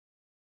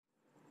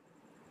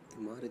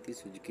Maruti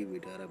Suzuki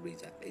Vitara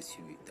Breeza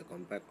SUV. The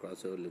compact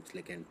crossover looks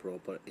like a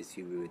proper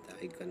SUV with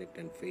high connect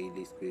and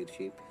fairly square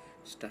shape,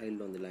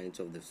 styled on the lines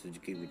of the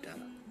Suzuki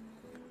Vitara.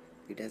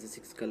 It has a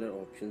 6 color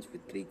options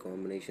with 3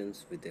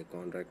 combinations with a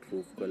contract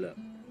roof color.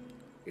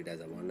 It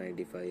has a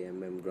 195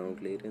 mm ground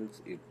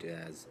clearance. It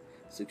has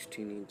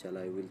 16-inch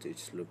alloy wheels.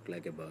 It looks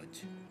like a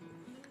birch.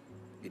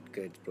 It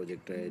gets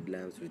projector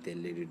headlamps with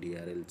LED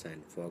DRLs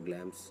and fog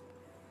lamps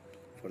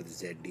for the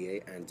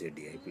ZDI and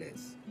ZDI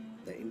Plus.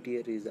 The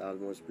interior is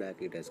almost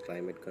black. It has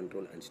climate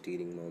control and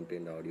steering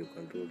mounted audio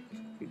control.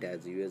 It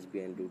has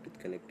USB and Bluetooth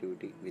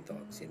connectivity with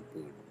aux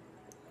input.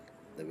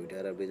 The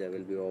Vitara Brezza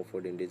will be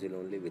offered in diesel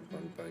only with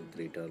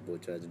 1.3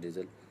 turbocharged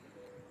diesel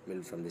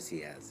milled from the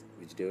Ciaz,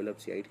 which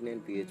develops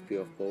 89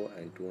 bhp of power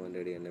and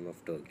 200 Nm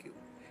of torque.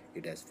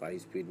 It has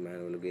 5-speed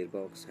manual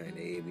gearbox and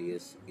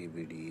ABS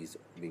EBD is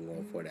being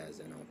offered as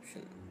an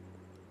option.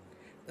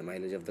 The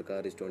mileage of the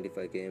car is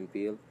 25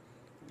 kmpl.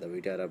 The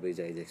Vitara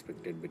Brezza is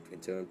expected between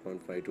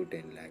 7.5 to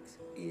 10 lakhs.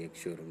 EX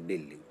showroom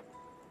Delhi.